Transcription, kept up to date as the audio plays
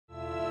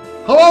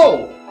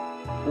Hello!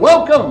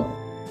 Welcome!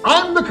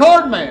 I'm the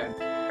Card Man,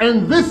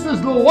 and this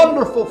is the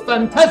wonderful,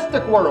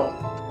 fantastic world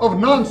of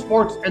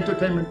non-sports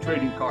entertainment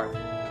trading cards.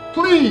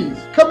 Please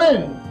come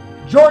in,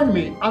 join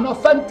me on a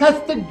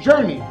fantastic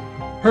journey.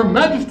 Her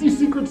Majesty's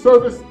Secret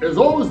Service is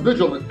always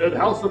vigilant at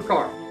House of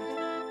Cards,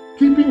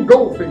 keeping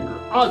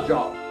Goldfinger,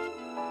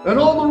 Oddjob, and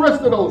all the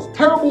rest of those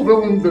terrible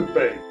villains at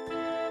bay,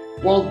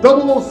 while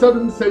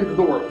 007 saves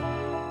the world.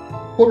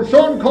 From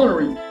Sean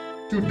Connery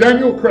to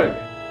Daniel Craig,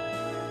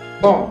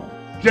 Bond,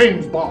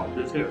 James Bond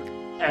is here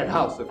at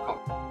House of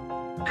Cards.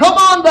 Come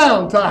on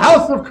down to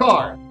House of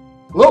Cards,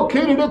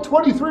 located at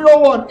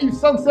 2301 East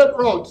Sunset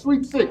Road,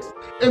 Suite 6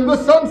 in the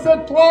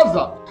Sunset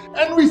Plaza,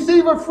 and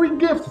receive a free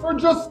gift for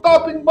just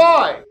stopping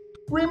by.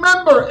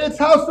 Remember, it's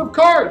House of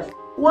Cards,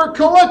 where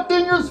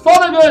collecting is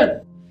fun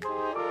again.